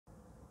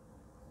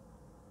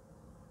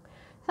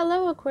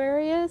Hello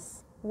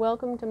Aquarius,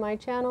 welcome to my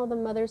channel, The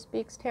Mother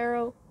Speaks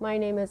Tarot. My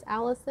name is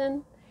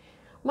Allison.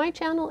 My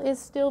channel is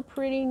still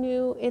pretty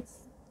new.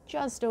 It's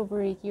just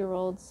over a year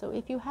old, so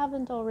if you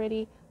haven't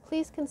already,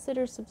 please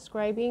consider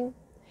subscribing.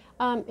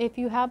 If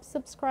you have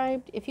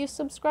subscribed, if you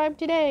subscribed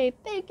today,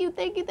 thank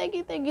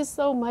you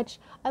so much.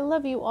 I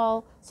love you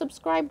all,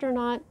 subscribed or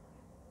not,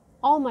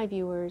 all my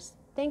viewers.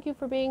 Thank you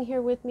for being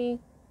here with me.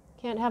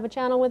 Can't have a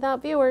channel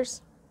without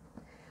viewers.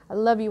 I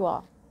love you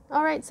all.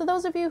 All right, so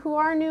those of you who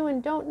are new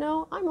and don't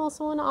know, I'm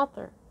also an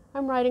author.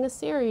 I'm writing a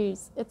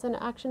series. It's an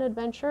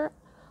action-adventure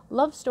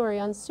love story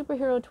on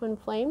superhero twin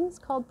flames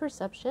called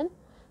Perception,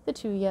 the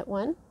Two Yet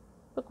One,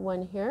 book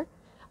 1 here.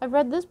 I've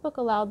read this book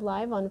aloud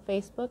live on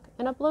Facebook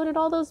and uploaded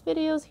all those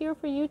videos here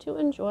for you to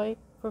enjoy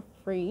for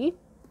free.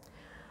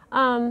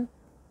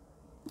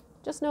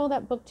 Just know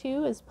that book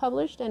 2 is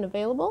published and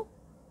available.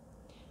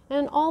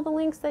 And all the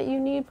links that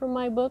you need for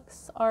my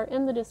books are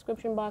in the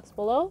description box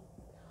below.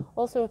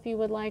 Also, if you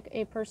would like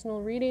a personal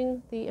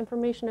reading, the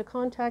information to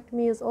contact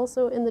me is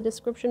also in the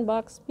description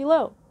box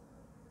below.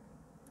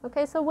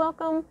 Okay, so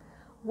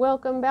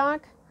welcome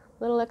back.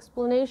 Little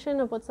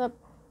explanation of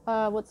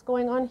what's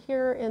going on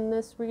here in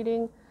this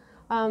reading.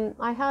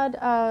 I had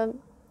a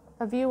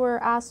viewer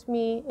ask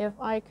me if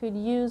I could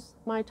use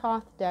my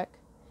Thoth deck.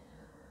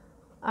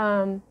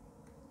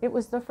 It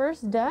was the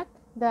first deck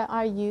that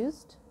I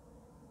used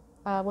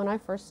when I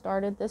first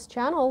started this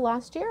channel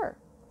last year.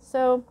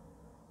 So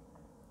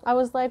I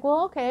was like,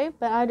 well, okay,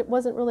 but I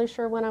wasn't really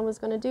sure when I was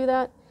going to do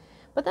that.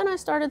 But then I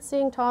started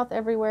seeing Thoth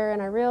everywhere,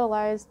 and I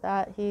realized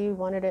that he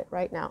wanted it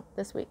right now,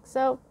 this week.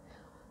 So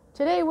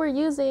today we're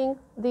using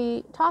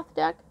the Thoth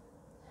deck,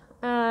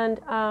 and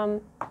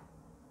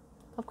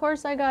of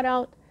course I got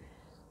out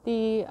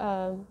the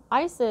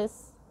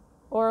Isis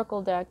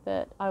Oracle deck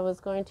that I was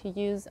going to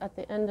use at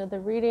the end of the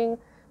reading,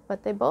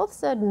 but they both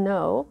said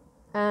no.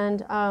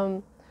 And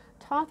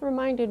Thoth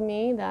reminded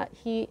me that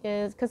he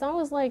is, because I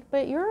was like,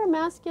 but you're a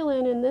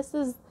masculine and this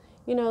is,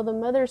 you know, the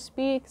Mother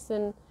Speaks,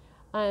 and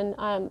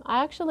I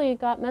actually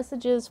got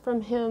messages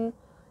from him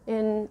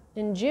in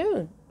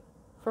June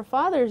for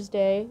Father's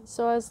Day.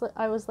 So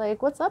I was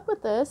like, what's up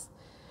with this?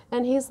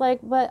 And he's like,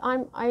 but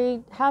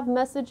I have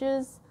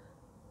messages,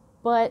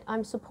 but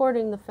I'm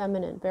supporting the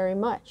feminine very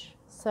much.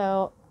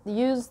 So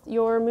use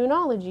your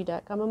Moonology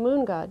deck. I'm a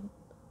moon god.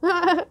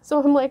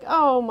 So I'm like,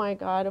 oh my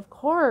God, of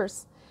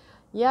course.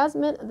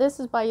 Yasmin, this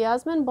is by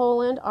Yasmin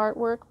Boland,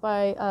 artwork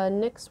by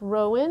Nyx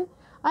Rowan.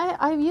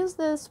 I've used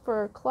this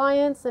for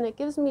clients and it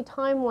gives me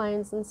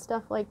timelines and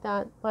stuff like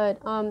that, but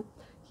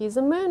he's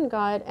a moon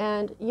god,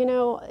 and you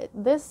know,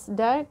 this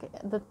deck,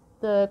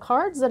 the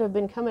cards that have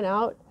been coming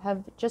out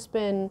have just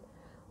been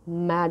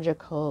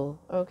magical,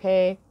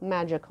 okay?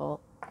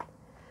 Magical.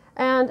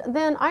 And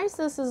then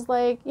Isis is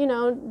like, you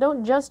know,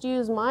 don't just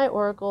use my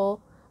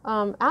oracle,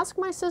 ask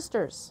my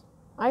sisters.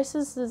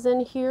 Isis is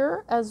in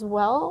here as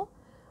well.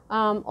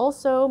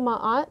 Also,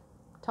 Ma'at,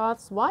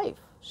 Thoth's wife,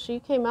 she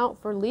came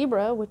out for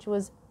Libra, which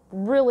was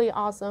really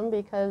awesome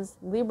because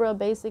Libra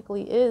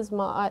basically is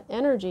Ma'at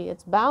energy.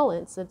 It's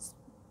balance,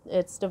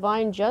 it's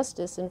divine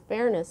justice and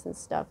fairness and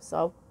stuff.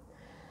 So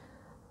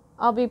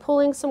I'll be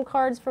pulling some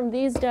cards from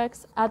these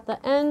decks at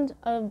the end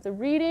of the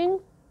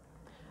reading.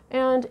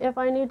 And if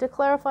I need to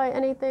clarify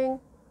anything,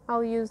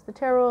 I'll use the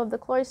Tarot of the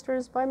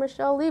Cloisters by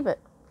Michelle Leavitt.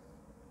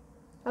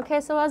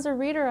 Okay, so as a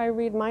reader, I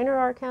read minor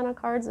arcana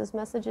cards as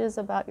messages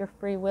about your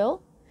free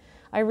will.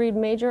 I read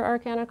major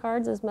arcana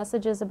cards as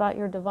messages about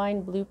your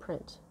divine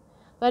blueprint.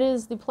 That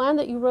is the plan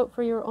that you wrote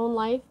for your own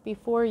life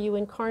before you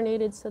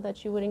incarnated, so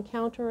that you would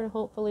encounter and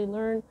hopefully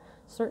learn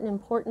certain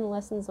important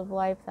lessons of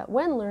life that,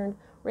 when learned,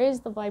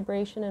 raise the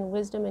vibration and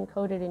wisdom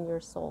encoded in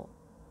your soul.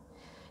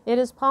 It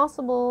is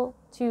possible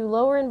to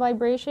lower in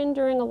vibration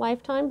during a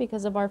lifetime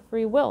because of our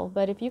free will,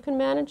 but if you can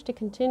manage to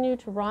continue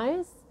to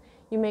rise,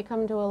 you may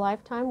come to a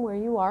lifetime where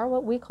you are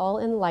what we call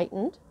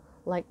enlightened,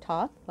 like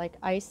Thoth, like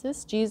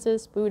Isis,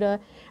 Jesus,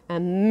 Buddha,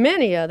 and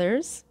many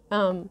others.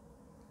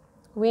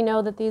 We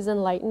know that these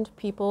enlightened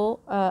people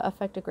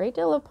affect a great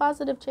deal of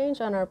positive change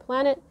on our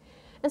planet.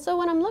 And so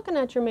when I'm looking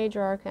at your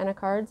major arcana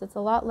cards, it's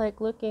a lot like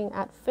looking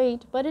at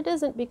fate, but it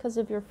isn't because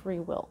of your free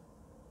will.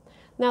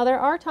 Now, there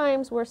are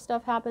times where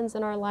stuff happens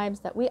in our lives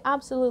that we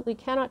absolutely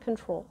cannot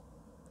control.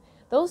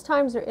 Those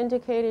times are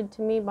indicated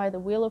to me by the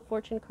Wheel of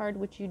Fortune card,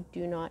 which you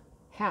do not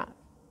have.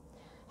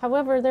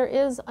 However, there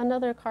is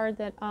another card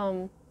that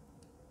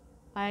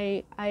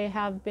I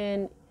have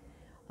been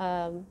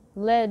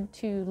led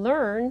to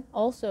learn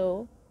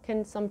also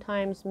can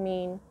sometimes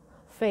mean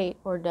fate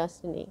or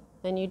destiny,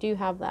 and you do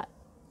have that.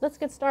 Let's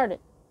get started.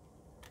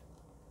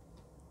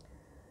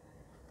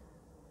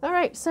 All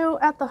right, so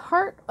at the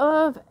heart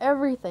of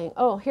everything,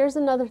 oh, here's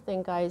another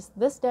thing, guys.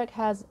 This deck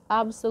has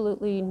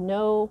absolutely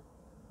no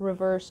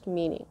reversed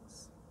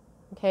meanings.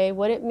 Okay,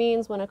 what it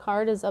means when a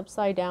card is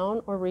upside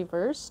down or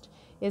reversed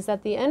is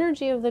that the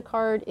energy of the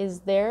card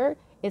is there,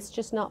 it's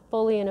just not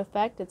fully in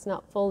effect, it's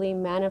not fully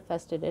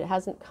manifested, it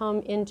hasn't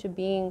come into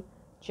being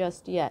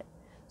just yet.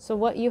 So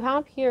what you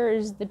have here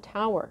is the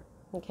Tower,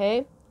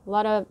 okay?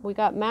 We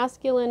got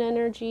masculine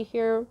energy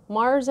here,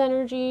 Mars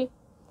energy,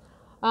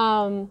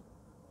 but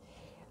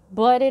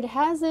it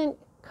hasn't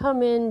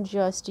come in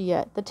just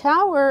yet. The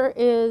Tower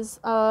is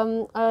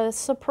a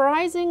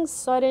surprising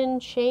sudden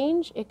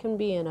change. It can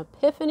be an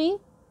epiphany.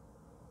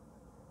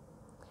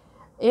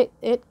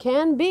 It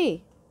can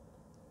be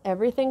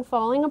everything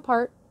falling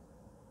apart.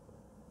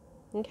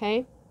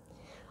 Okay,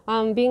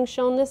 being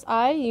shown this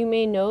eye, you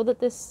may know that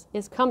this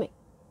is coming.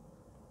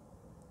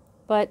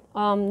 But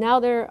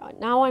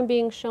now I'm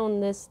being shown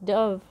this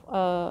dove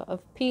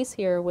of peace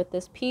here with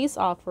this peace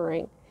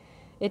offering.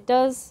 It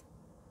does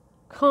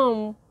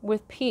come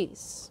with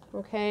peace,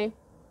 okay?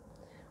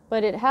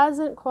 But it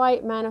hasn't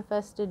quite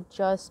manifested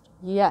just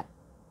yet,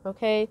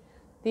 okay?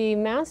 The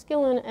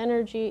masculine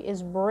energy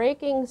is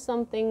breaking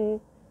something,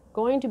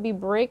 going to be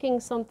breaking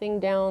something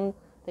down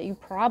that you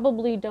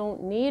probably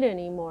don't need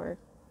anymore.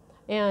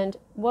 And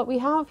what we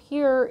have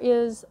here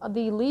is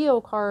the Leo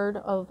card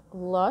of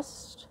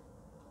lust.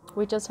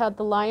 We just had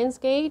the Lion's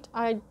Gate.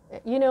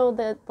 You know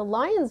that the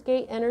Lion's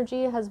Gate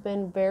energy has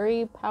been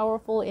very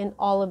powerful in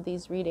all of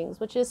these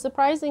readings, which is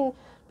surprising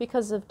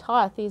because of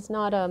Thoth. He's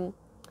not,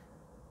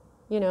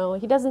 you know,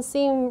 he doesn't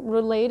seem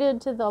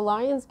related to the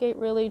Lion's Gate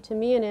really to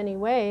me in any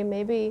way.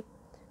 Maybe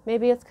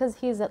it's because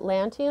he's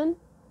Atlantean.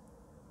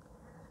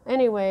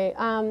 Anyway,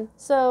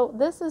 so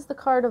this is the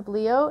card of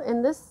Leo.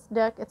 In this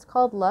deck, it's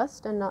called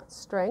Lust and not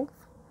Strength.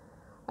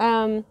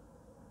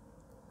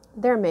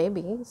 There may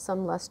be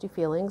some lusty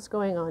feelings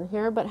going on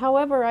here, but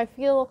however, I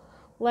feel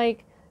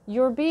like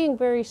you're being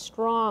very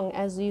strong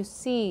as you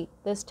see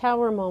this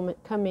Tower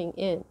moment coming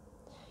in.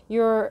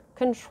 You're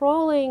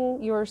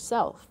controlling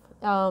yourself.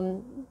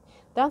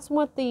 That's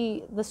what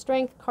the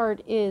Strength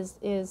card is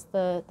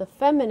the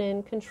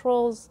feminine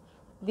controls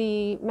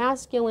the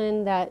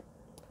masculine, that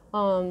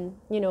you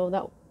know,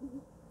 that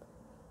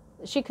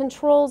she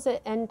controls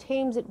it and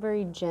tames it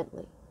very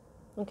gently.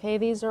 Okay,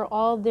 these are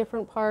all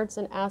different parts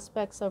and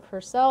aspects of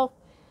herself.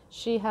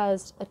 She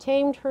has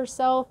tamed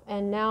herself,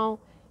 and now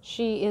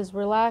she is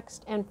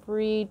relaxed and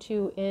free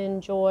to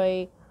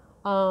enjoy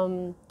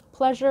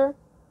pleasure.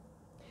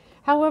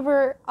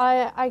 However,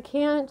 I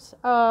can't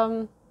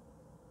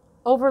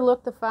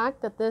overlook the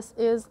fact that this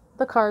is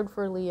the card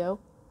for Leo.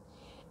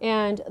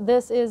 And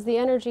this is the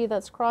energy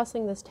that's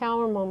crossing this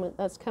Tower moment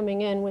that's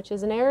coming in, which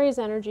is an Aries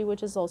energy,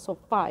 which is also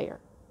fire.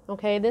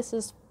 Okay, this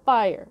is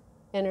fire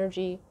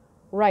energy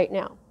right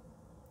now.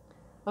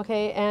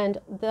 Okay, and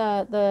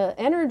the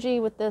energy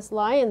with this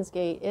Lion's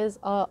Gate is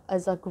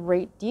a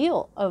great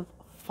deal of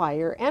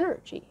fire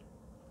energy.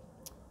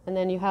 And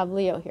then you have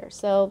Leo here.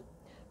 So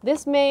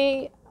this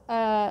may,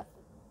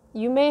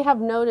 you may have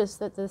noticed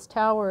that this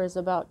Tower is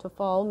about to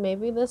fall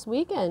maybe this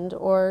weekend,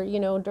 or, you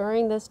know,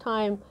 during this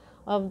time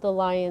of the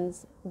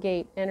Lion's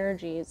Gate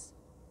energies.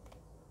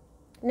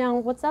 Now,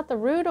 what's at the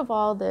root of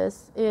all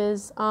this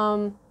is,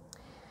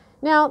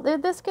 now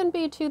this can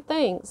be two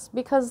things,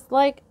 because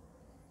like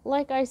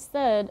I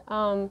said,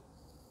 you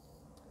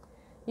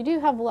do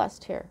have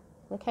lust here,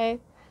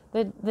 okay?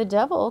 The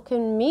devil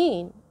can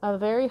mean a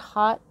very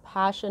hot,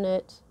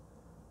 passionate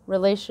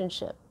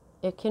relationship.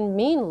 It can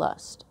mean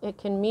lust. It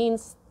can mean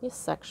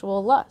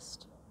sexual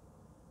lust,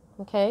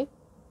 okay?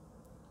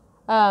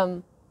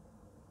 You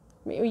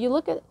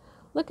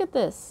look at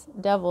this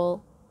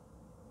devil,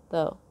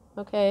 though,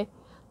 okay?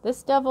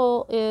 This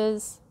devil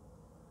is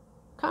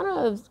kind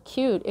of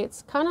cute.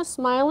 It's kind of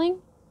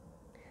smiling.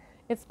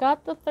 It's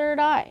got the third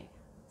eye.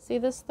 See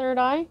this third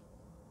eye?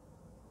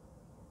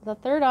 The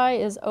third eye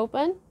is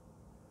open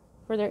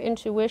for their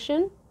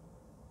intuition,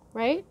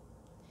 right?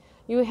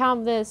 You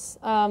have this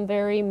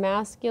very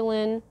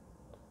masculine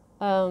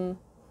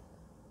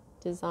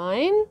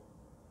design,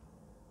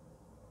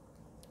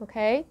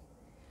 okay?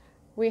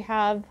 We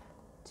have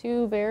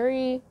two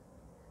very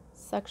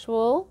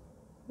sexual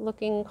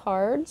looking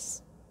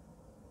cards.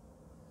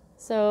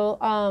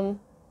 So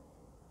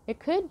it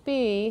could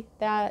be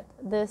that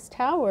this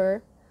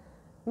Tower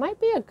might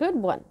be a good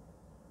one.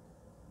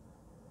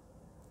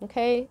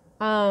 Okay,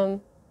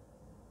 who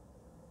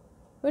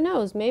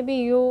knows? Maybe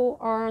you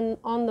are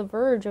on the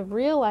verge of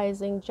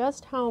realizing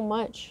just how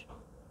much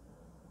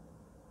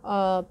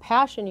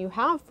passion you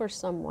have for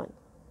someone.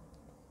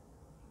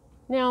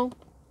 Now,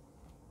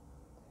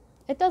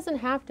 it doesn't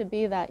have to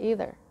be that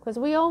either, because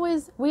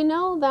we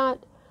know that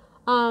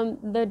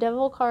the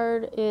Devil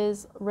card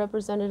is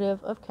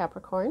representative of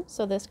Capricorn,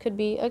 so this could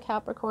be a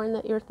Capricorn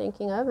that you're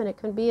thinking of, and it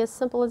can be as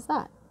simple as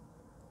that.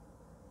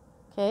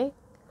 Okay.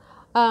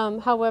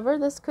 However,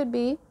 this could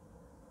be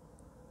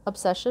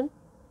obsession,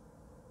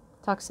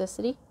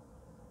 toxicity,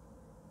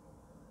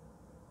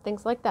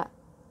 things like that.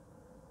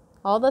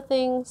 All the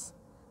things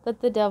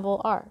that the devil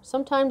are.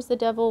 Sometimes the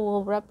devil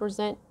will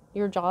represent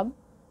your job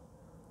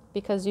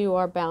because you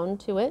are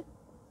bound to it.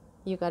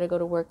 You got to go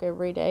to work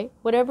every day.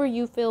 Whatever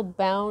you feel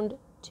bound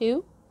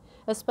to,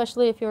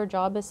 especially if your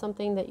job is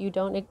something that you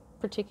don't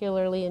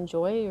particularly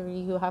enjoy, or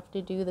you have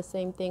to do the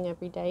same thing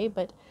every day.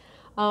 But,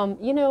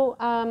 you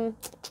know,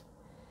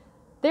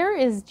 there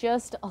is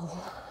just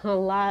a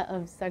lot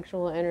of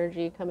sexual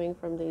energy coming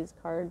from these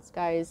cards,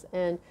 guys.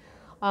 And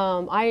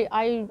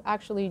I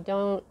actually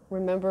don't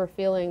remember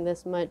feeling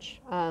this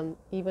much,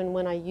 even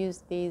when I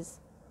used these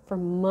for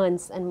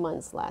months and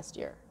months last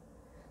year.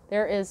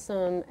 There is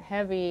some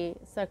heavy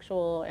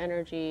sexual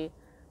energy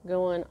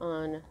going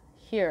on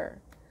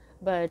here,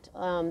 but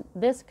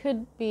this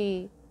could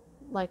be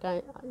like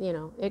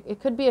it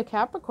could be a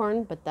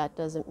Capricorn, but that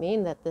doesn't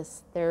mean that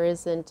there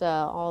isn't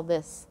all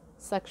this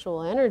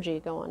sexual energy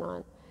going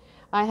on.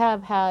 I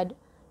have had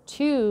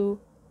two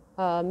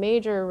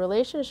major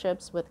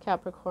relationships with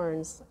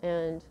Capricorns,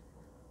 and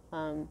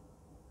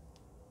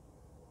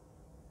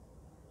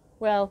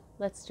well,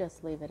 let's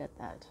just leave it at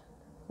that.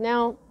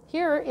 Now,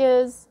 here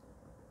is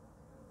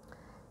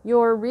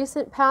your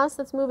recent past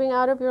that's moving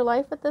out of your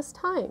life at this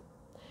time.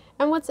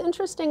 And what's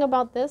interesting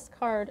about this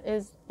card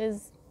is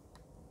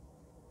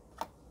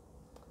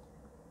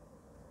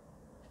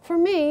for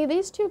me,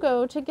 these two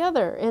go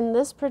together in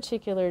this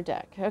particular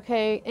deck,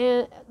 okay?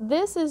 And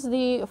this is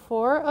the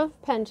Four of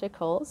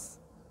Pentacles,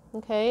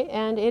 okay?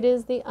 And it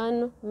is the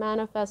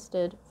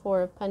unmanifested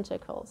Four of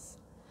Pentacles.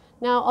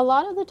 Now, a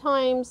lot of the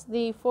times,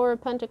 the Four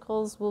of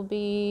Pentacles will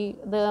be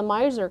the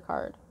Miser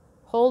card,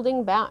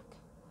 holding back,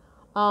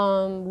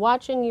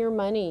 watching your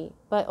money,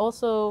 but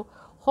also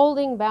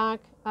holding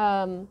back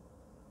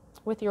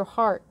with your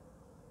heart,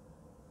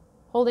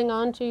 holding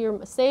on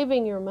to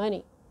saving your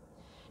money.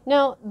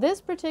 Now,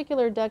 this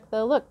particular deck,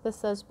 though, look, this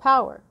says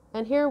power.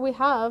 And here we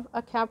have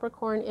a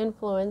Capricorn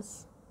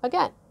influence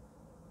again.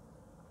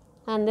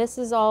 And this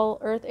is all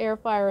earth, air,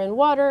 fire, and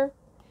water.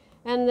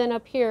 And then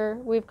up here,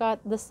 we've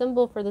got the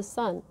symbol for the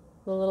sun,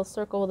 the little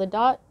circle with a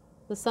dot.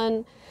 The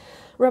sun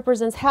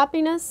represents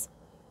happiness.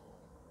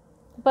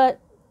 But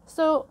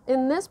so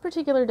in this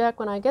particular deck,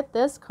 when I get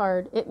this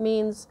card, it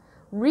means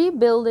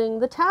rebuilding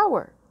the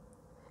tower.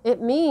 It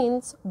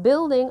means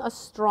building a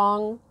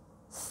strong,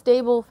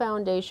 stable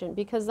foundation,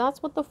 because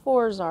that's what the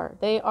fours are.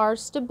 They are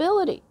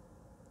stability.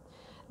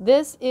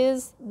 This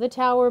is the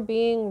tower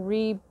being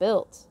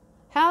rebuilt.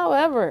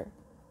 However,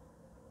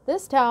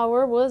 this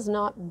tower was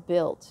not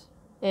built,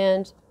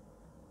 and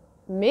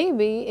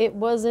maybe it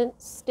wasn't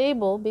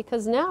stable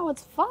because now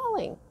it's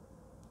falling.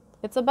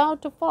 It's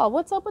about to fall.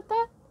 What's up with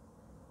that?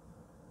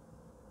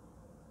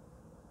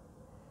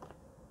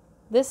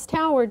 This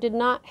tower did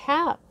not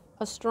have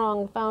a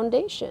strong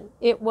foundation.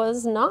 It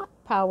was not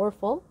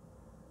powerful.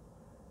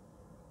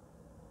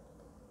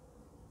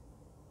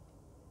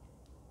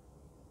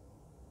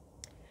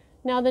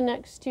 Now the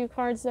next two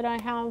cards that I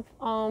have,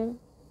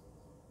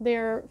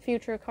 they're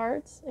future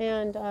cards,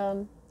 and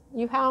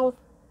you have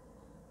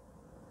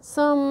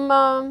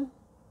some,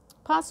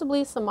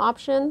 possibly some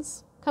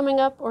options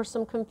coming up or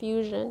some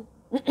confusion.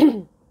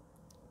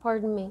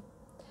 Pardon me.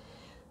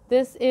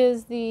 This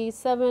is the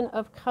Seven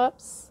of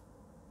Cups.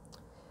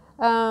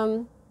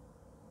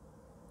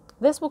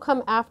 This will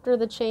come after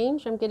the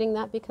change. I'm getting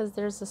that because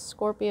there's a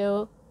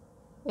Scorpio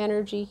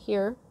energy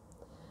here.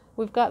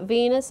 We've got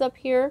Venus up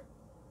here.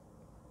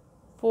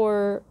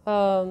 For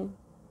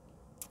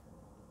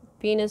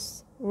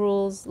Venus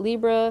rules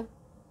Libra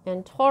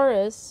and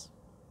Taurus.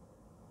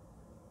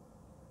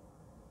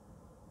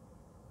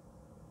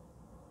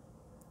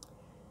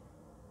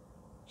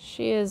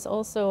 She is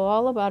also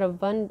all about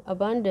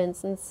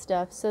abundance and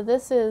stuff. So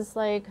this is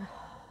like,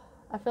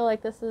 I feel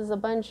like this is a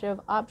bunch of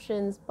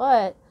options,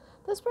 but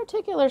this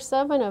particular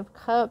Seven of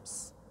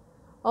Cups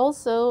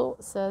also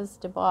says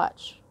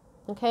debauch.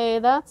 Okay,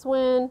 that's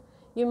when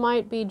you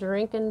might be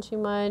drinking too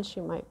much,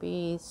 you might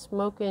be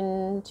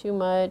smoking too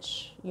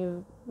much,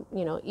 you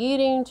know,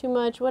 eating too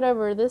much,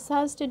 whatever. This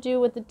has to do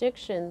with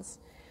addictions.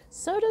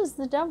 So does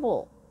the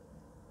devil.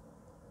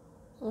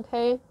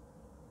 Okay?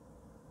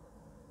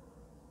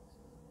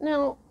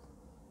 Now,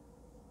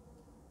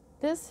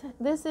 this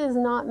is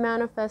not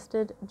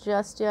manifested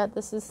just yet.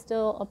 This is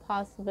still a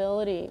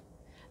possibility.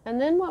 And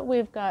then what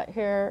we've got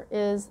here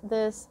is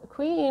this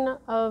Queen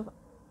of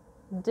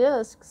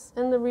Discs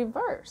in the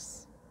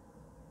reverse.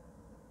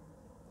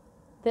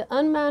 The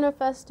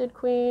unmanifested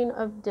Queen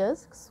of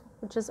Discs,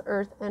 which is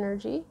earth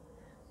energy,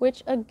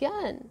 which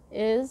again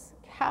is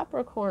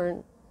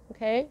Capricorn,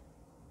 okay?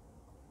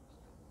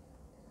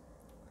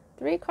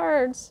 3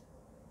 cards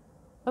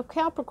of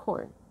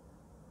Capricorn.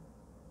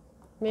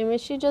 Maybe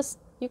she just,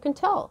 you can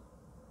tell.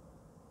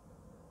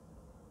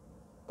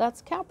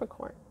 That's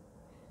Capricorn.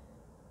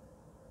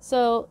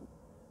 So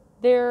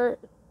there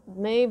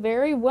may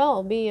very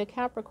well be a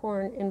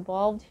Capricorn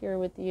involved here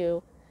with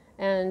you,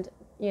 and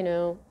you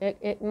know,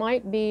 it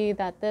might be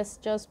that this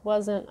just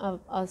wasn't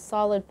a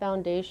solid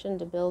foundation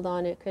to build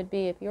on. It could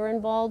be if you're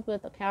involved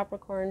with a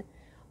Capricorn,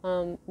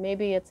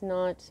 maybe it's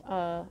not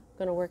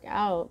going to work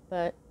out,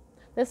 but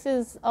this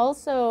is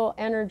also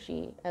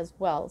energy as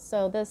well.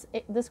 So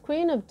this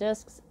Queen of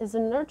Discs is a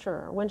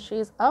nurturer when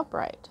she's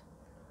upright.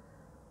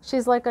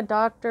 She's like a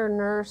doctor,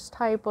 nurse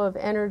type of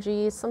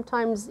energy,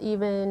 sometimes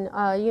even,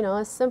 you know,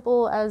 as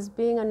simple as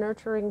being a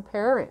nurturing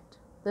parent.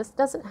 This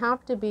doesn't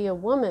have to be a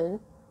woman.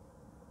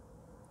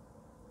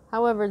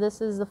 However,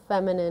 this is the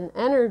feminine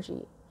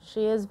energy.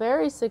 She is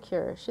very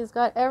secure. She's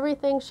got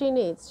everything she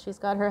needs. She's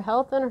got her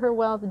health and her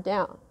wealth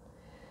down.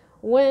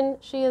 when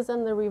she is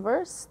in the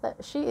reverse,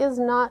 that she is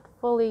not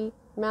fully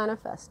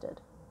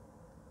manifested.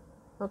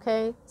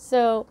 Okay,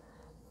 so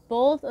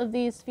both of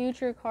these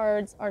future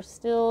cards are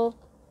still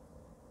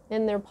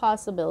in their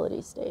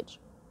possibility stage.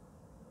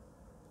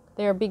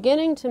 They are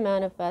beginning to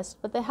manifest,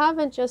 but they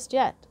haven't just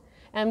yet.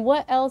 And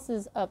what else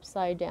is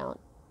upside down?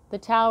 The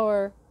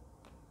Tower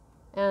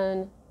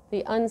and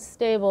the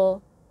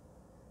unstable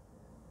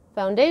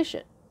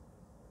foundation.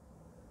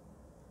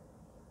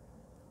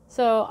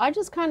 So I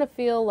just kind of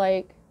feel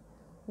like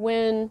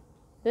when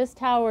this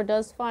Tower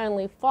does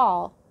finally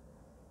fall,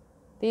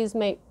 these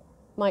might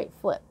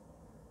flip.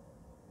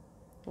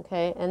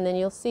 Okay, and then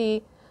you'll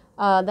see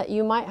that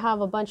you might have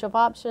a bunch of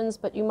options,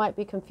 but you might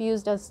be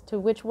confused as to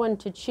which one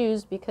to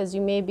choose because you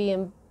may be,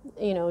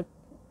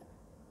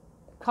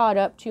 caught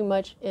up too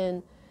much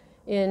in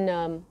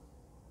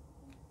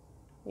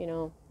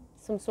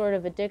some sort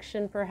of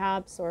addiction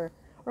perhaps, or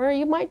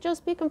you might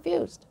just be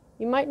confused.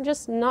 You might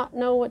just not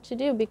know what to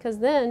do, because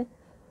then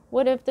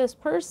what if this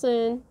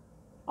person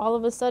all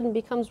of a sudden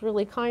becomes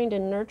really kind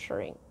and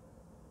nurturing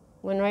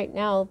when right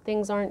now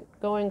things aren't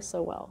going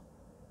so well?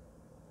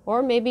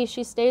 Or maybe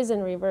she stays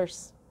in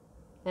reverse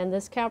and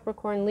this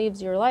Capricorn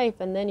leaves your life,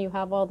 and then you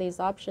have all these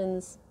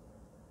options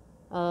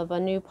of a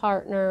new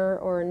partner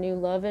or a new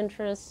love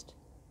interest.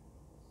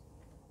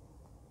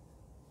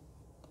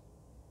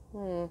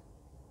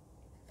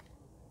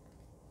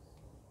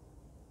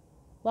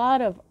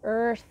 Lot of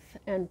earth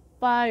and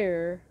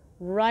fire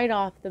right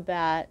off the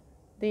bat.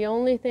 The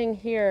only thing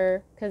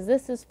here, because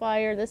this is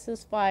fire, this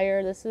is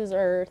fire, this is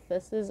earth,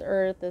 this is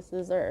earth, this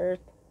is earth,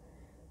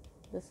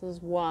 this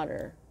is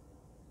water.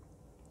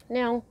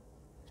 Now,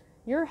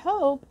 your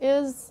hope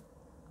is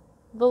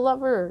the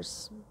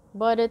Lovers,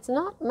 but it's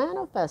not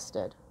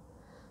manifested.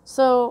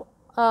 So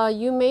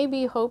you may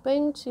be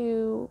hoping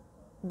to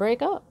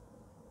break up.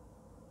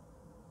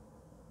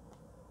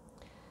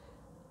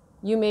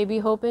 You may be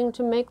hoping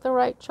to make the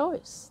right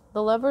choice.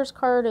 The Lovers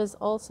card is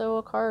also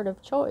a card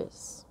of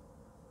choice.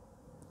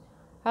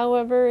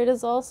 However, it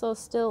is also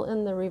still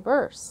in the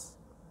reverse.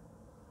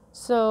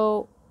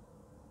 So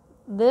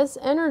this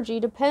energy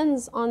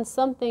depends on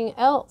something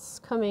else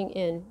coming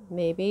in.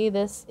 Maybe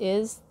this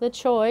is the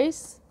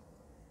choice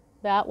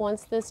that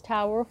once this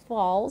Tower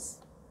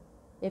falls,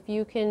 if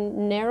you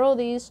can narrow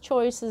these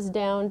choices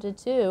down to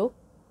two,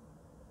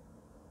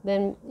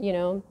 then,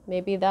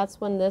 maybe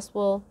that's when this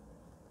will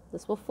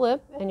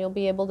flip and you'll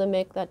be able to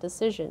make that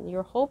decision.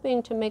 You're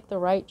hoping to make the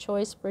right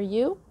choice for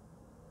you.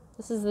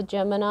 This is the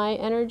Gemini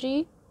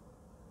energy.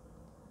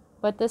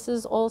 But this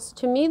is also,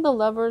 to me, the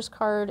Lovers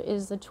card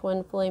is the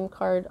Twin Flame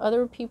card.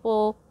 Other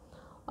people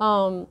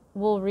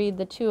will read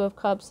the Two of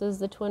Cups as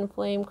the Twin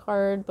Flame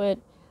card, but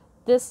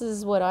this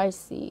is what I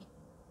see.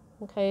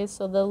 Okay,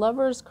 so the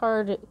Lovers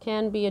card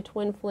can be a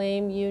Twin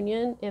Flame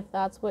union if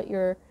that's what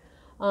you're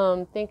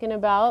thinking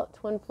about.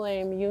 Twin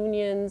Flame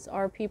unions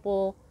are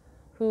people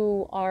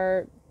who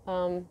are,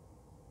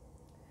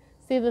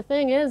 see, the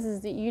thing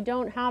is that you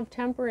don't have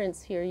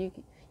temperance here.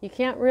 You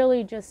can't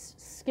really just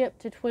skip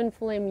to Twin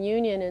Flame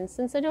union. And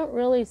since I don't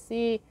really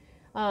see,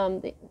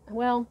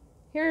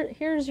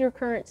 here's your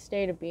current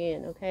state of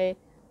being, okay?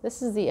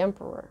 This is the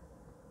Emperor.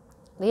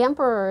 The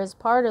Emperor is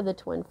part of the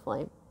Twin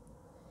Flame.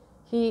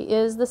 He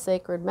is the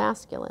sacred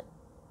masculine,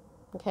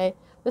 okay?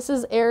 This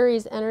is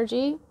Aries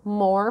energy,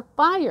 more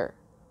fire,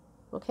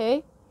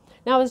 okay?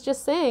 Now, I was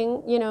just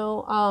saying,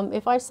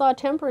 if I saw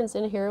Temperance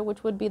in here,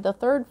 which would be the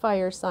third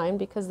fire sign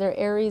because they're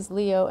Aries,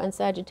 Leo, and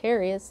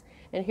Sagittarius,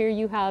 and here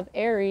you have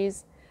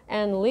Aries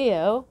and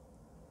Leo.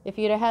 If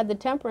you'd have had the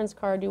Temperance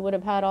card, you would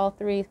have had all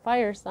three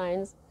fire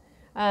signs.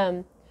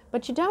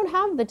 But you don't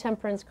have the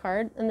Temperance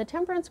card, and the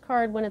Temperance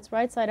card, when it's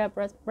right side up,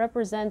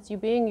 represents you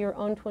being your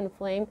own twin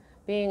flame,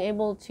 being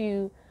able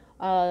to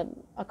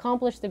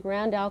accomplish the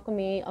grand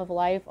alchemy of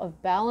life,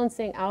 of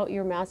balancing out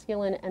your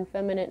masculine and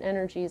feminine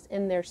energies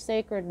in their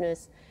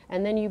sacredness,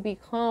 and then you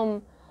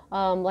become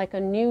like a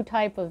new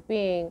type of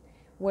being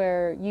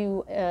where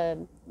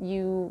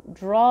you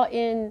draw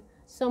in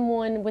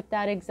someone with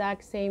that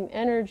exact same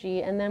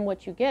energy, and then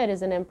what you get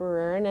is an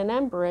Emperor and an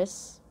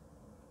Empress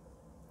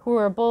who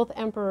are both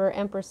Emperor,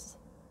 Empress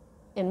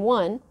in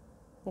one,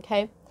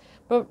 okay?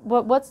 But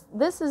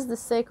this is the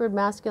sacred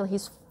masculine.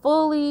 He's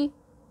fully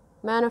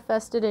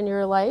manifested in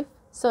your life.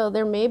 So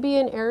there may be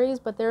an Aries,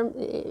 but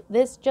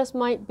this just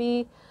might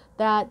be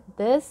that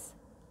this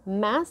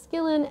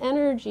masculine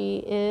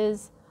energy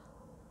is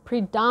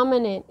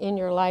predominant in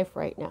your life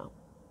right now.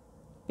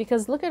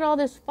 Because look at all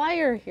this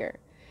fire here.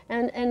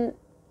 And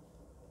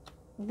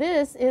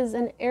this is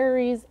an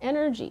Aries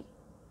energy.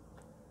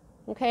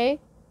 Okay?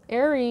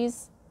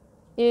 Aries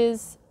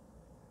is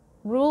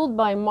ruled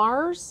by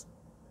Mars,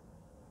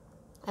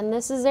 and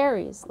this is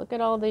Aries. Look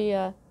at all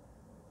the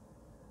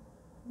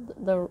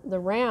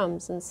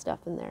rams and stuff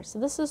in there. So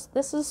this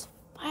is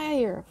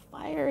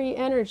fiery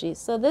energy.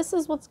 So this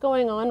is what's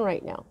going on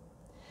right now.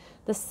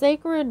 The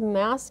sacred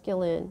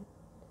masculine,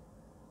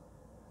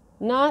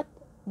 not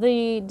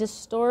the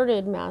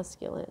distorted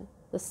masculine.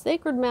 The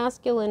sacred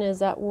masculine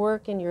is at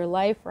work in your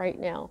life right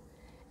now.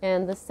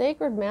 And the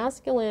sacred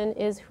masculine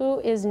is who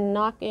is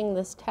knocking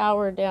this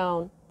tower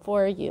down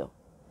for you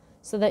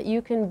so that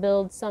you can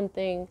build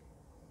something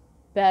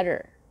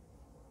better.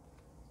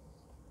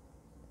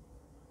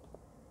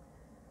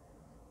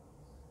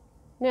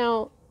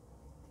 Now,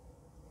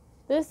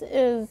 this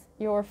is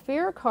your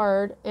fear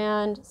card,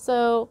 and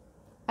so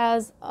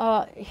as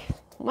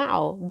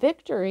wow,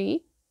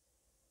 victory,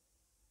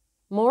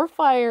 more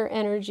fire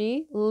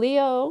energy,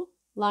 Leo,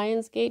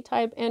 Lionsgate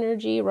type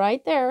energy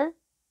right there.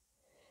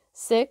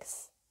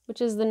 6,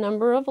 which is the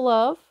number of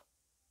love,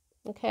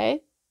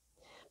 okay?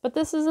 But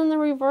this is in the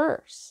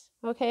reverse,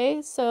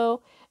 okay?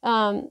 So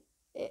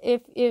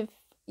if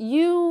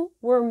you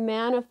were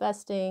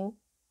manifesting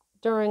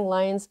during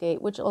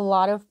Lionsgate, which a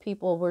lot of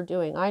people were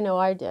doing, I know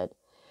I did,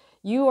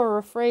 you are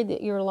afraid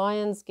that your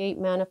Lionsgate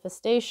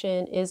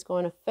manifestation is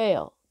going to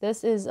fail.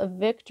 This is a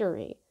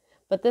victory,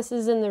 but this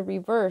is in the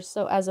reverse.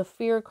 So as a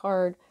fear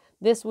card,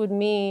 this would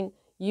mean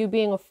you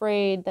being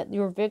afraid that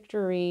your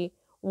victory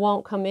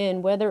won't come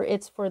in, whether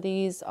it's for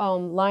these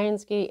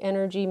Lionsgate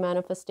energy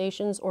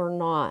manifestations or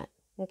not,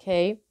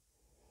 okay?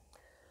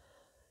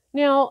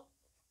 Now,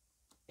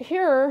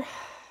 here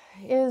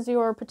is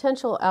your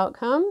potential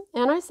outcome,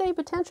 and I say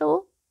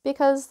potential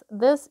because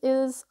this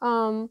is,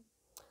 you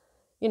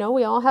know,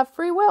 we all have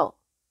free will.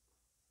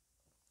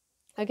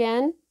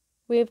 Again,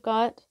 we've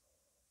got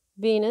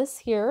Venus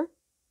here,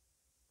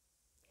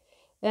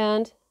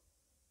 and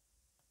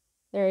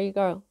there you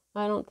go.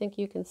 I don't think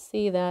you can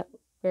see that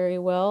very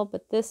well,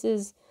 but this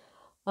is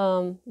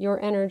your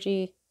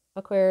energy,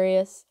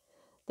 Aquarius.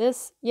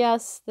 This,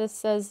 yes, this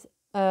says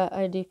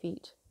a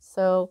defeat.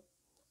 So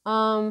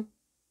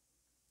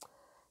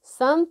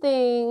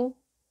something,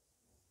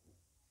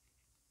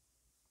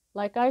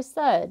 like I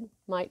said,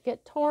 might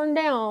get torn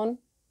down,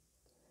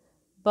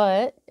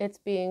 but it's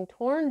being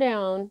torn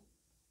down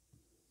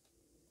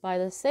by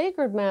the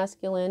sacred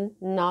masculine,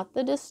 not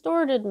the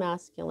distorted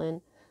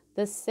masculine.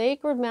 The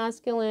sacred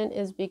masculine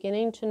is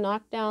beginning to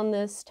knock down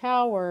this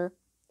tower.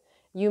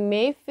 You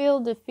may feel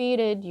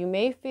defeated. You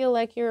may feel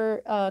like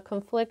you're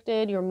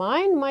conflicted. Your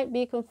mind might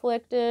be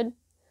conflicted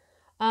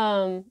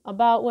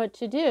about what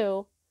to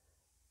do,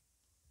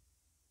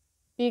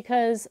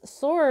 because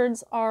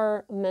swords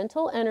are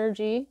mental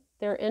energy,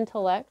 they're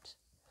intellect.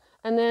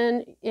 And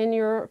then in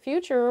your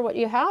future, what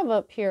you have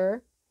up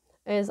here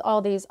is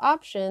all these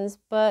options,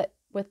 but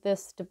with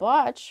this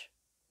debauch.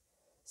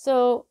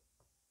 So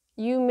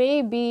you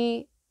may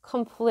be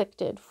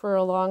conflicted for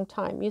a long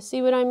time. You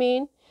see what I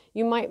mean?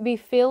 You might be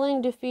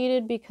feeling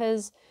defeated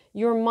because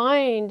your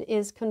mind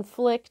is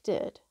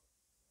conflicted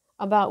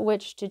about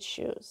which to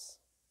choose.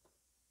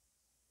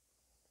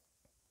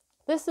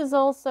 This is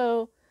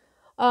also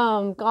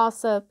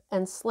gossip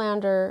and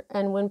slander,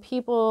 and when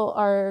people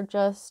are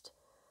just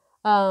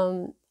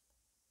acting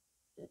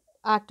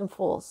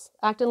fools,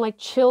 acting like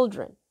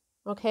children,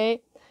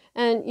 okay?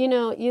 And you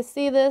know, you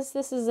see this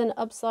is an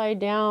upside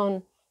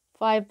down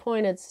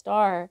 5-pointed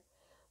star,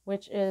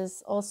 which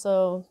is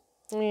also,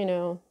 you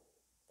know,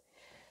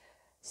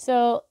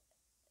 so,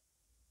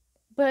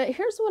 but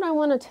here's what I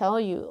want to tell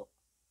you.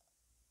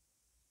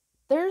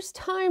 There's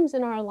times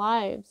in our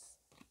lives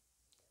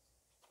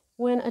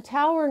when a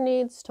tower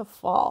needs to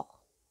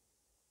fall,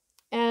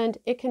 and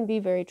it can be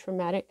very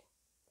traumatic.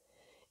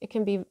 It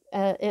can be,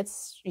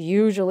 it's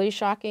usually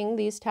shocking.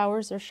 These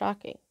towers are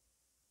shocking.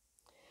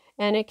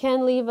 And it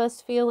can leave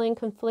us feeling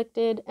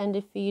conflicted and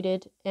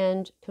defeated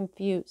and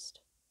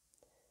confused.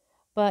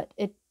 But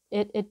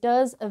it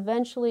does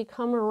eventually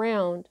come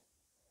around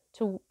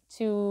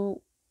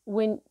to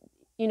when,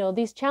 you know,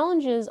 these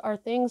challenges are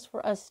things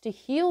for us to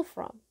heal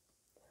from.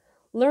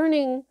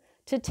 Learning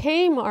to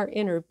tame our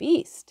inner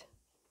beast.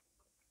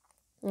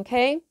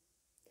 Okay?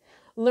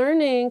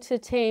 Learning to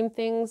tame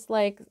things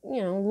like,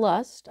 you know,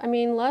 lust. I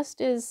mean, lust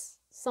is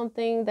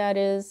something that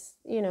is,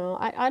 you know,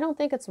 I don't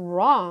think it's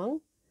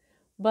wrong,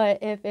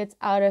 but if it's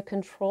out of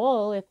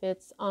control, if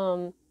it's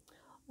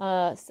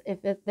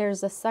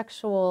there's a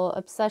sexual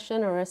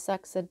obsession or a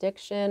sex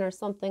addiction or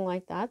something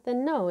like that,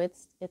 then no,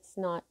 it's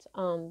not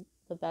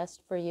the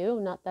best for you.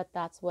 Not that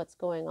that's what's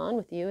going on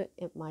with you.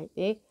 It might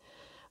be,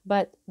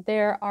 but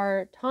there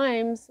are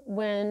times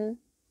when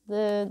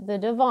the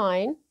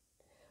divine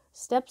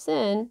steps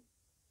in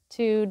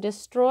to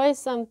destroy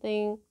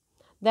something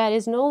that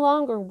is no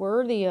longer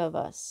worthy of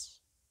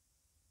us.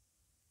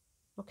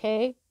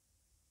 Okay?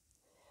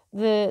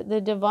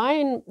 The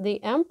divine,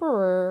 the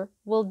emperor,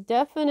 will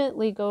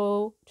definitely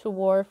go to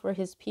war for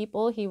his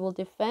people. He will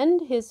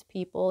defend his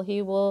people.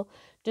 He will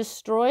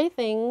destroy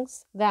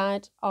things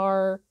that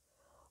are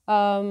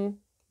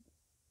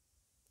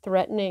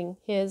threatening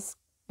his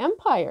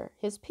empire,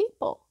 his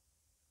people.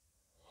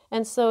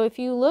 And so if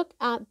you look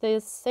at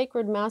the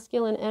sacred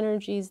masculine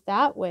energies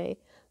that way,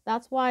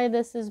 that's why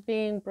this is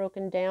being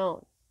broken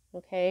down,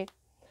 okay?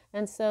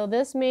 And so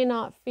this may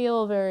not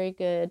feel very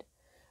good,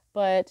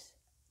 but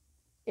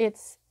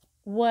it's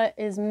what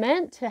is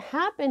meant to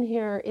happen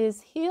here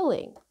is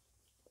healing,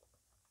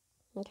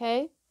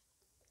 okay?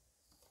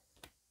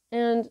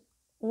 And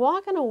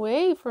walking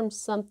away from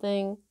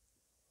something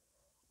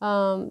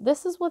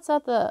This is what's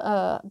at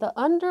the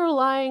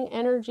underlying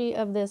energy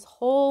of this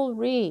whole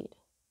read.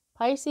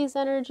 Pisces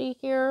energy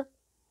here,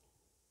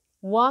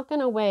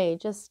 walking away,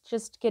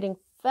 just getting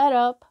fed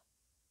up,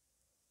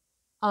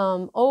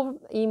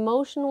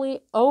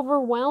 emotionally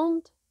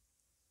overwhelmed,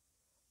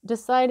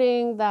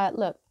 deciding that,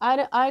 look,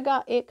 I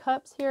got 8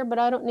 cups here, but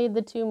I don't need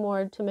the 2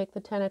 more to make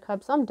the 10 of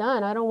cups. I'm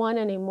done. I don't want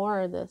any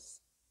more of this.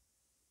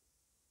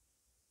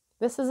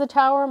 This is a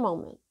tower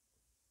moment.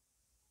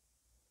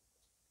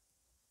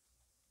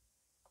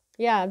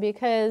 Yeah,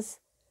 because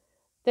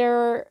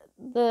the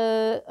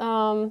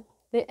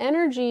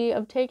energy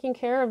of taking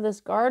care of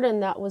this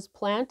garden that was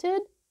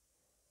planted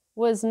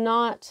was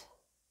not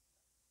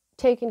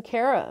taken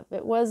care of.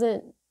 It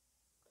wasn't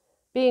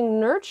being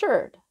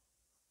nurtured.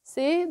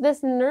 See,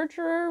 this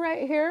nurturer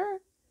right here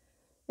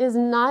is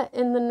not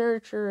in the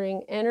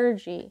nurturing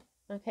energy,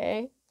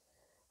 okay?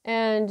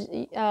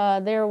 And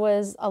there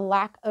was a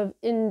lack of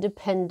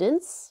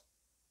independence,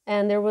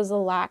 and there was a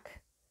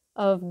lack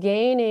of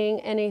gaining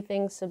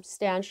anything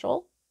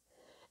substantial.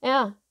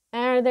 Yeah,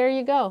 and there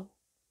you go.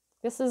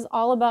 This is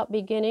all about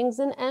beginnings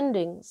and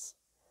endings.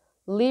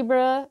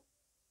 Libra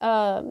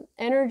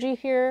energy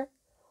here,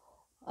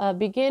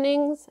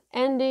 beginnings,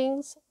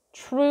 endings,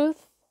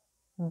 truth,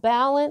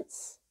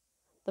 balance,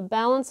 the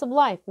balance of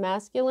life,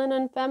 masculine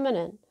and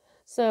feminine.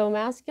 So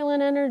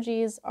masculine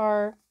energies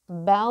are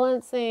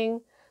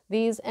balancing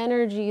these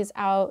energies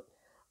out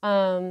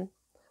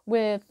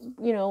with,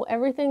 you know,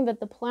 everything that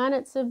the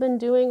planets have been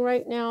doing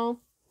right now.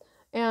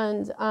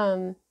 And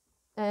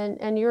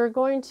you're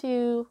going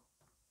to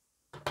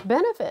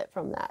benefit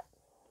from that.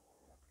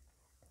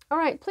 All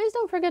right, please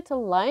don't forget to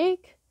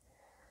like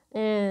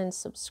and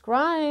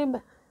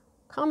subscribe,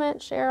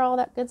 comment, share, all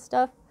that good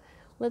stuff.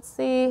 Let's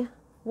see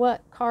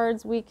what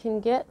cards we can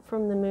get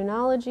from the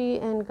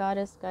Moonology and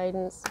Goddess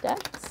Guidance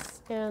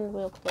decks, and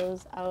we'll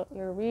close out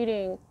your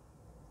reading.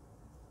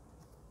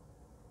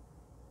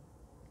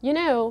 You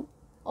know,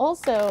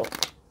 also,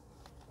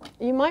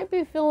 you might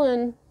be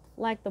feeling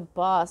like the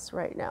boss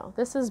right now.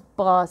 This is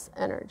boss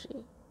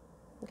energy,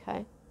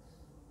 okay?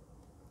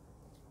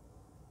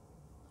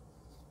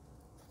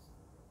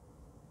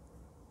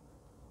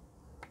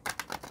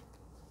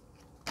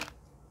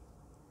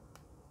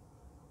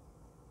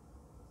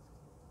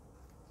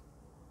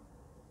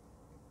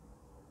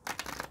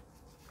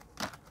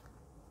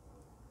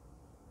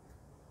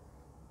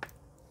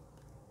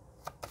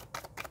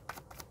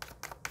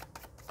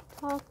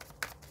 Thoth,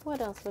 what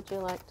else would you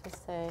like to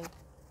say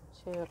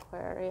to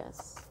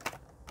Aquarius?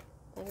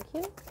 Thank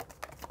you.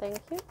 Thank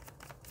you.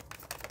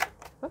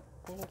 Oh,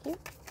 thank you.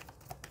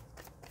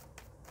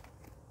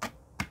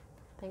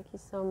 Thank you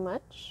so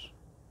much.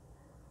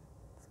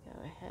 Let's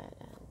go ahead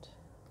and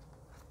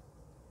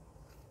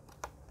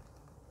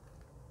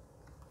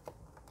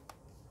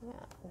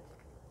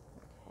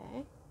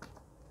okay.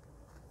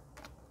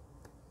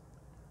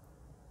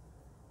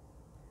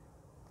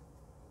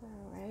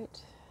 All right.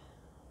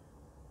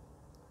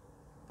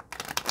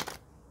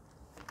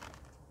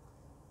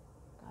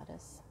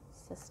 Goddess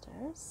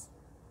sisters.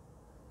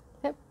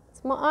 Yep,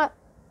 it's Ma'at.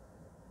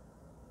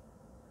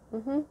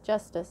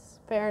 Justice,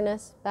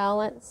 fairness,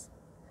 balance.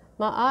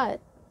 Ma'at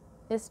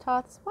is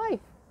Thoth's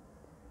wife.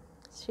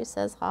 She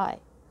says hi.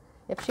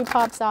 If she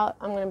pops out,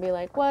 I'm going to be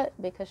like, what?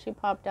 Because she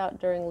popped out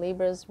during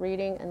Libra's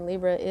reading, and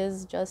Libra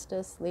is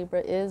justice.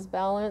 Libra is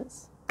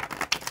balance.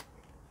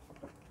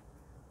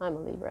 I'm a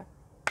Libra.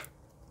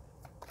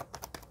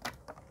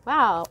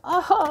 Wow.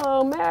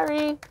 Oh,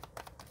 Mary.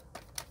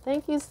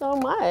 Thank you so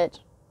much.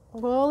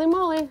 Holy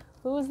moly.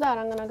 Who is that?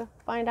 I'm going to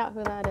find out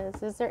who that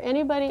is. Is there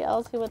anybody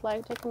else who would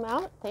like to come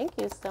out? Thank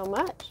you so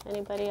much.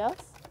 Anybody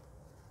else?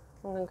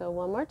 I'm going to go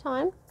one more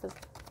time because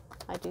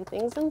I do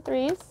things in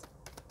threes.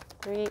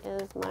 3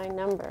 is my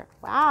number.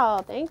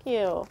 Wow, thank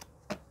you.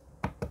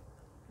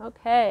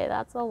 Okay,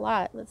 that's a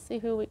lot. Let's see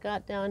who we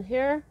got down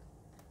here.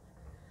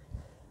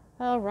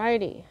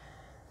 Alrighty.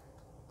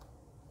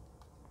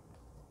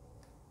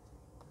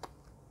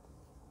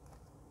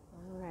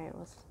 Alright,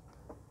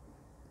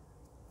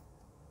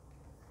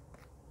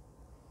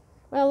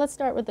 well, let's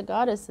start with the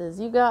goddesses.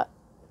 You got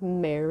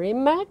Mary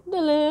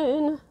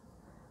Magdalene.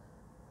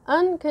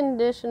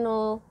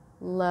 Unconditional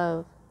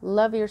love.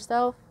 Love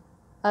yourself,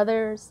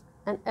 others,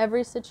 and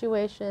every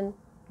situation,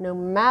 no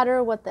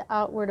matter what the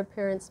outward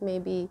appearance may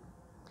be.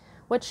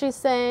 What she's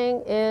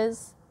saying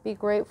is be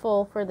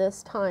grateful for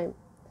this time.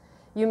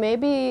 You may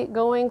be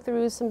going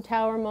through some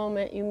tower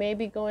moment. You may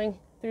be going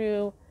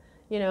through,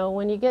 you know,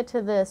 when you get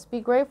to this, be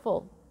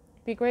grateful.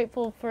 Be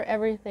grateful for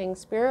everything.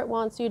 Spirit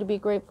wants you to be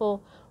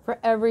grateful for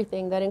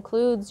everything. That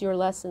includes your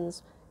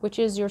lessons, which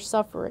is your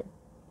suffering.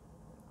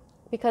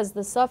 Because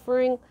the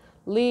suffering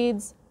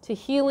leads to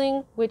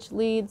healing, which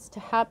leads to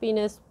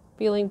happiness,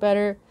 feeling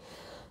better.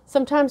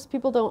 Sometimes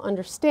people don't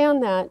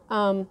understand that.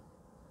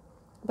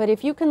 But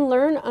if you can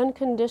learn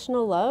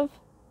unconditional love,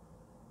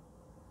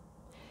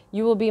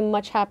 you will be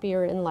much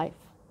happier in life.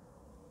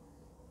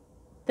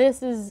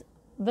 This is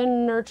the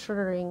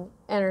nurturing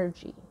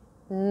energy.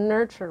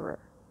 Nurturer.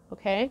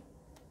 Okay?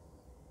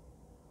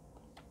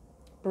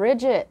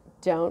 Bridget,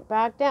 Don't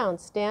back down.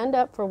 Stand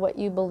up for what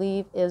you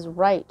believe is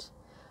right.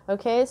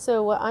 Okay,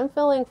 so what I'm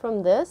feeling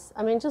from this,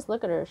 I mean, just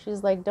look at her.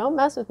 She's like, don't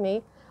mess with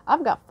me.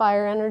 I've got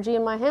fire energy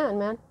in my hand,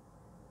 man.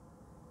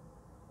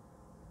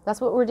 That's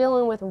what we're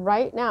dealing with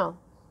right now.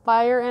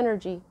 Fire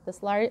energy,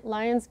 this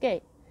Lion's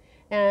Gate.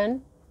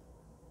 And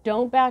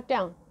don't back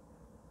down.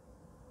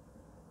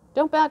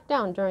 Don't back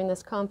down during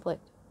this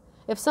conflict.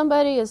 If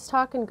somebody is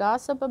talking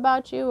gossip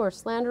about you or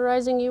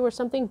slanderizing you or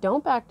something,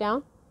 don't back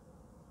down.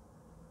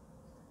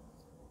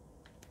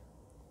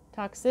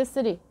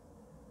 Toxicity.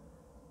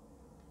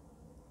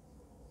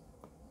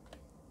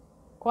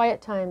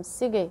 Quiet time.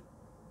 Siggy.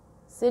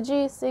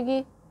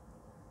 Siggy.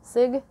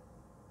 Sig.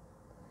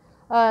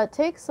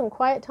 Take some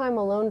quiet time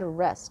alone to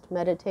rest,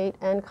 meditate,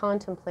 and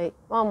contemplate.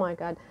 Oh my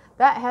God.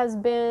 That has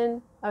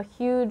been a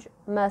huge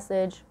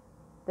message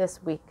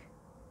this week.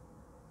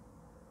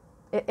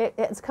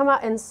 It's come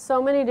out in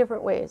so many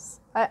different ways.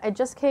 It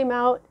just came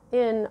out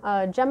in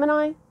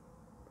Gemini.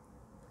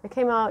 It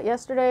came out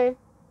yesterday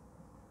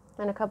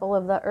and a couple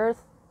of the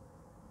Earth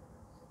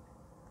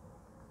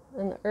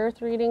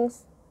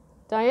readings.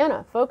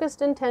 Diana,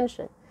 focused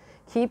intention.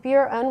 Keep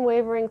your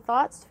unwavering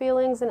thoughts,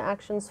 feelings, and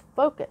actions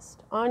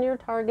focused on your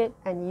target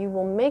and you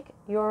will make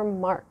your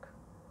mark.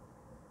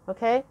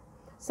 Okay?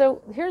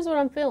 So here's what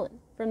I'm feeling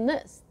from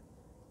this.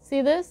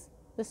 See this?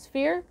 The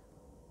sphere?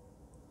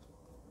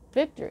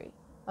 Victory.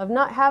 Of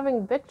not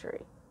having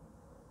victory.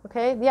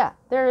 Okay? Yeah,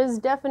 there is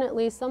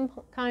definitely some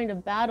kind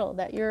of battle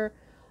that you're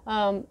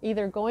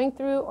either going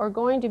through or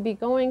going to be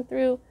going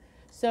through.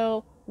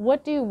 So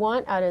what do you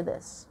want out of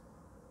this?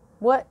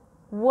 What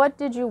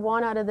did you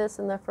want out of this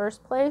in the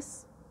first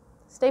place?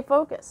 Stay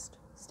focused.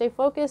 Stay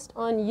focused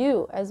on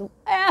you as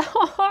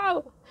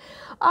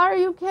Are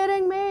you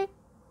kidding me?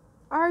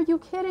 Are you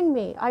kidding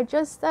me? I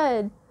just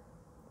said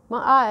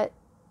Ma'at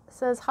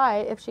says hi.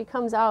 If she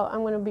comes out,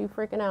 I'm going to be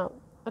freaking out.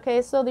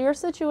 Okay, so your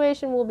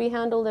situation will be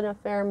handled in a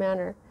fair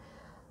manner.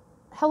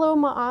 Hello,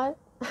 Ma'at.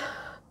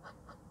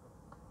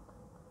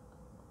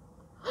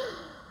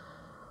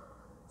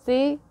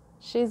 See?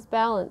 She's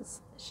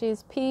balance.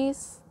 She's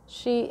peace.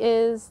 She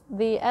is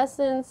the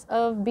essence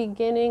of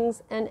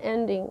beginnings and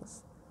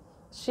endings.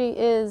 She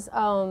is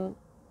the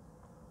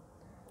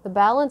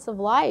balance of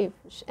life.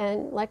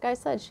 And like I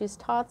said, she's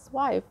Thoth's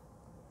wife.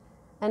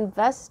 And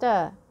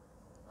Vesta,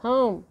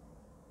 home.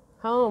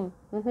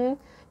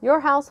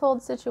 Your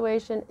household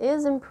situation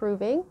is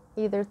improving,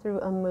 either through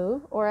a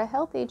move or a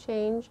healthy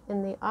change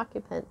in the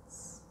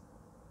occupants.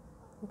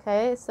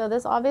 Okay, so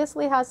this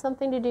obviously has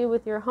something to do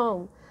with your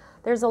home.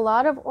 There's a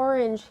lot of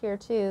orange here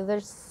too.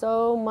 There's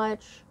so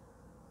much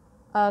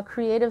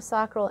creative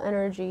sacral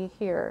energy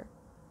here.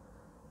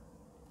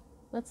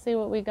 Let's see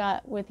what we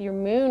got with your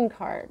moon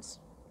cards.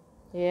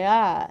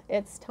 Yeah,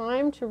 it's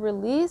time to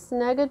release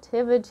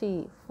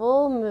negativity.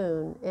 Full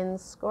moon in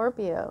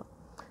Scorpio.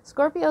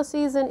 Scorpio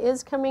season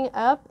is coming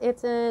up.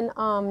 It's in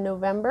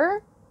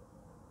November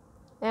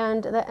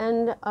and the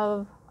end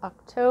of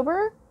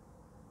October.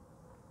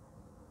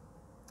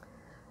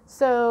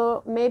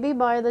 So maybe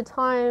by the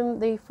time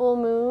the full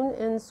moon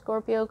in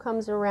Scorpio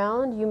comes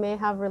around, you may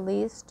have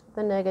released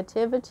the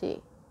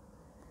negativity.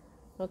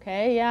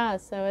 Okay, yeah,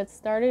 so it's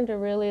starting to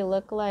really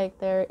look like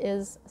there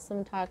is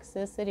some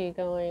toxicity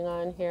going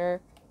on here.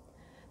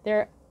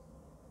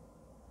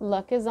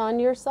 Luck is on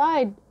your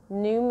side.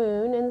 New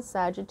moon in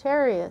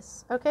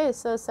Sagittarius. Okay,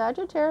 so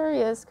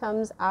Sagittarius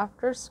comes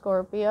after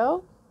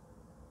Scorpio.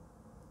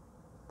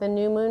 The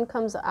new moon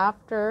comes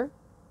after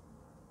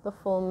the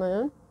full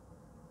moon.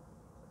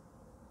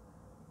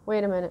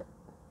 Wait a minute.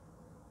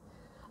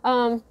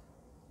 I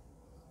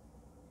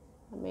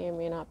may or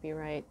may not be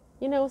right.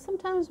 You know,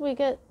 sometimes we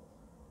get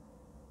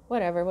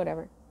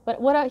whatever. But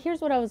here's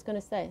what I was going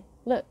to say.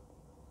 Look.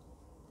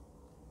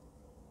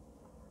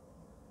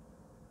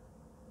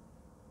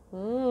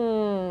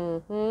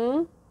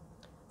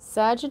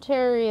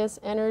 Sagittarius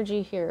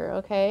energy here,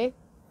 okay?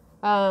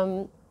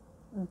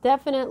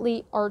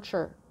 Definitely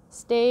Archer.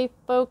 Stay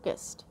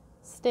focused.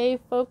 Stay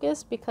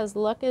focused because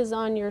luck is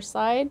on your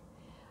side.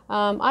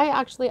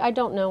 I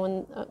don't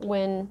know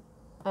when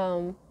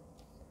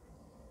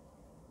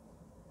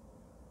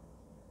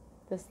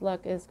this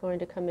luck is going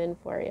to come in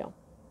for you.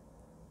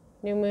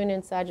 New moon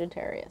in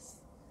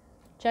Sagittarius.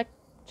 Check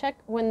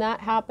when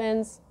that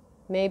happens.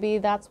 Maybe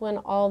that's when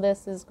all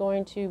this is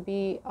going to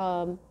be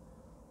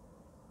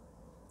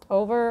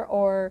over,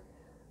 or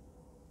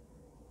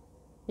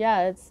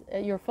yeah, it's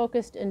your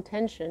focused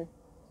intention.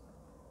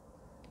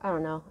 I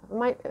don't know.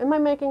 Am I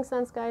making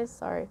sense, guys?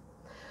 Sorry.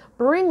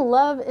 Bring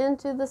love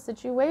into the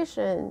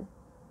situation.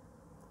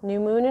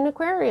 New moon in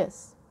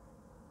Aquarius.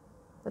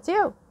 That's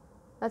you.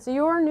 That's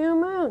your new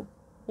moon.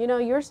 You know,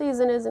 your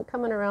season isn't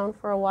coming around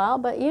for a while,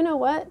 but you know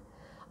what?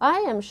 I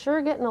am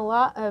sure getting a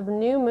lot of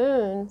new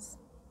moons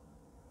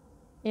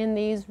in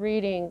these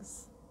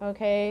readings.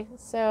 Okay,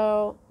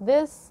 so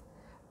this,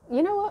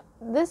 you know what?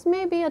 This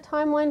may be a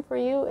timeline for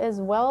you as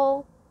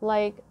well.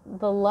 Like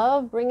the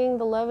love, bringing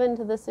the love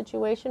into the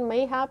situation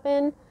may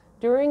happen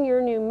during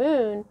your new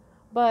moon,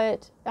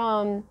 but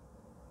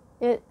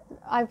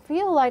I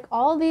feel like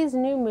all these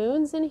new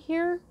moons in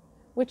here,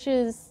 which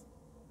is,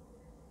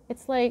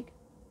 it's like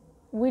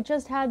we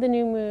just had the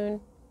new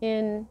moon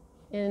in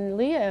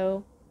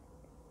Leo.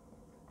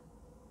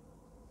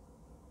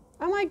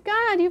 Oh my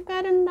God, you've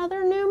got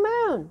another new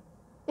moon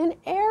in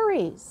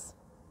Aries.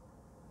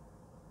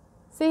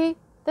 See,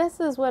 this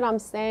is what I'm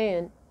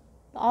saying.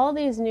 All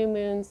these new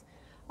moons.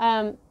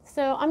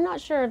 So I'm not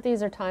sure if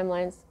these are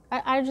timelines.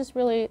 I just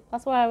really,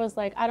 that's why I was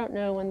like, I don't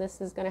know when this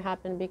is going to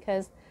happen,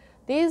 because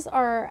these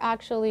are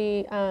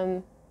actually,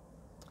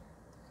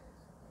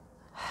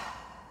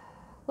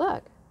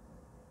 look,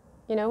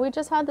 you know, we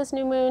just had this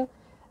new moon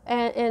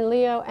in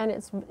Leo, and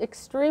it's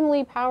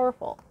extremely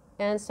powerful.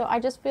 And so I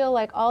just feel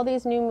like all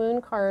these new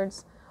moon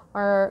cards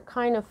are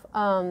kind of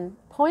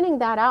pointing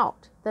that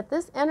out, that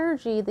this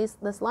energy, this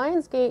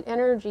Lionsgate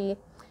energy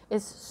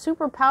is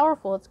super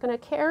powerful. It's going to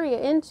carry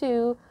it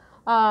into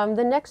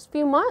the next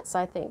few months,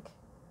 I think.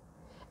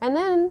 And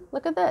then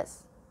look at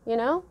this, you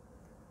know,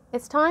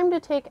 it's time to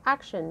take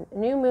action.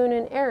 New moon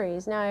in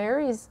Aries. Now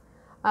Aries,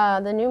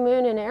 the new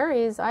moon in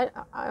Aries, I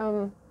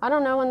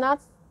don't know when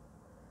that's,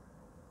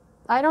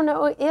 I don't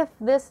know if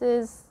this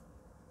is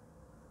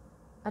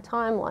a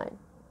timeline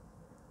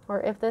or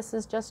if this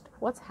is just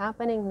what's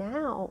happening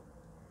now.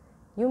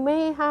 You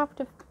may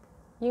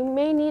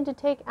need to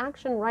take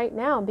action right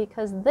now,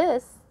 because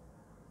this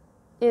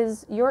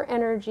is your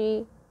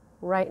energy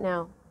right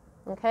now.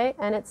 Okay?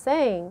 And it's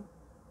saying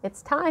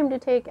it's time to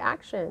take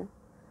action.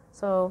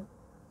 So,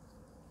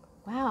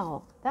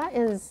 wow, that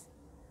is,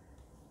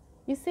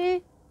 you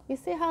see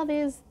how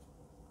this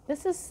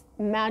is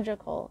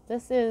magical.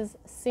 This is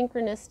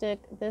synchronistic.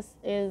 This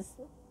is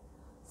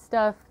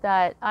stuff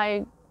that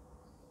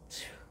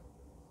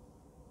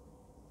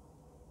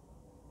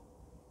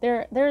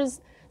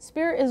there's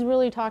Spirit is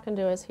really talking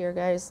to us here,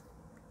 guys.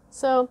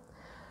 So,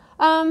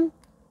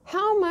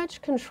 how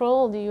much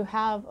control do you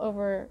have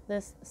over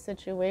this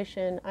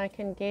situation? I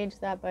can gauge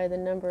that by the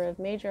number of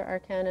major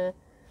arcana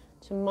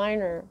to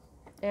minor.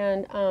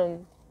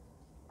 And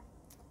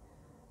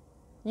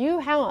you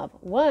have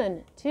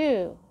 1,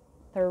 2,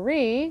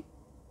 3,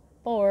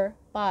 4,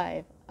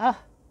 5.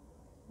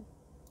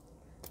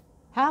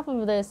 Half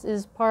of this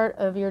is part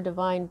of your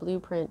divine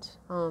blueprint,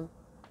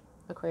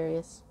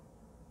 Aquarius.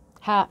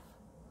 Half.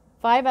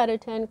 5 out of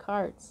 10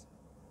 cards.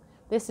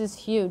 This is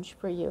huge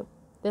for you.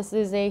 This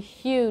is a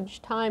huge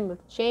time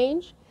of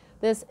change.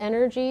 This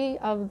energy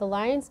of the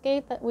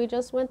Lionsgate that we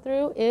just went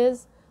through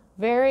is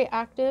very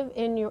active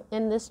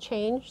in this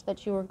change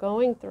that you are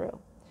going through.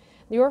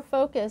 Your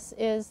focus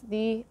is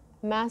the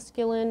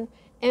masculine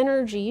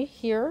energy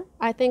here.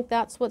 I think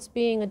that's what's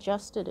being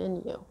adjusted in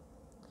you.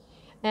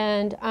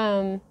 And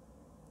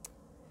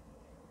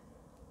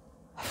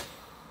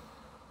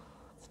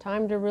it's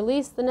time to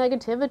release the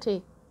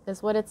negativity,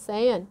 is what it's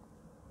saying.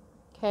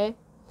 Okay?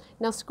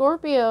 Now,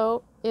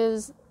 Scorpio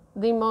is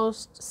the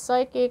most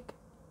psychic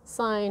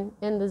sign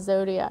in the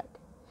zodiac.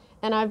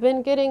 And I've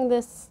been getting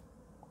this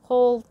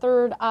whole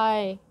third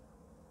eye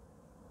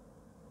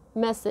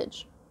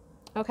message.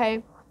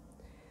 Okay?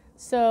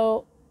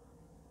 So,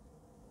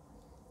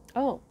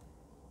 oh,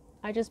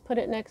 I just put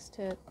it next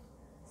to,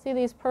 see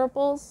these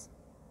purples?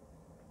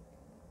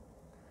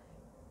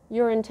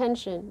 Your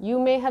intention. You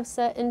may have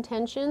set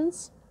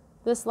intentions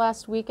this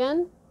last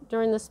weekend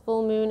during this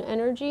full moon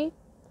energy.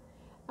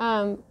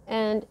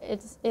 And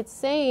it's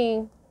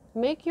saying,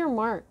 make your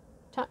mark,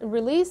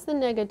 release the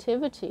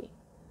negativity,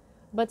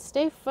 but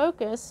stay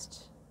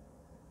focused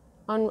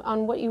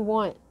on what you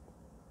want.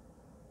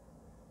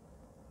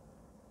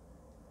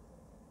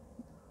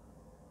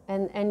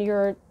 And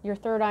your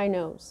third eye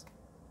knows.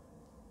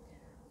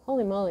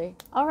 Holy moly.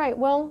 All right,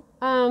 well,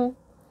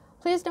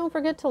 please don't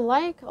forget to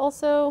like,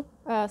 also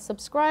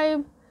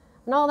subscribe,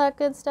 and all that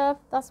good stuff.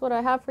 That's what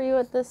I have for you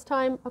at this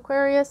time,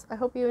 Aquarius. I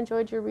hope you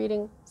enjoyed your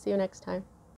reading. See you next time.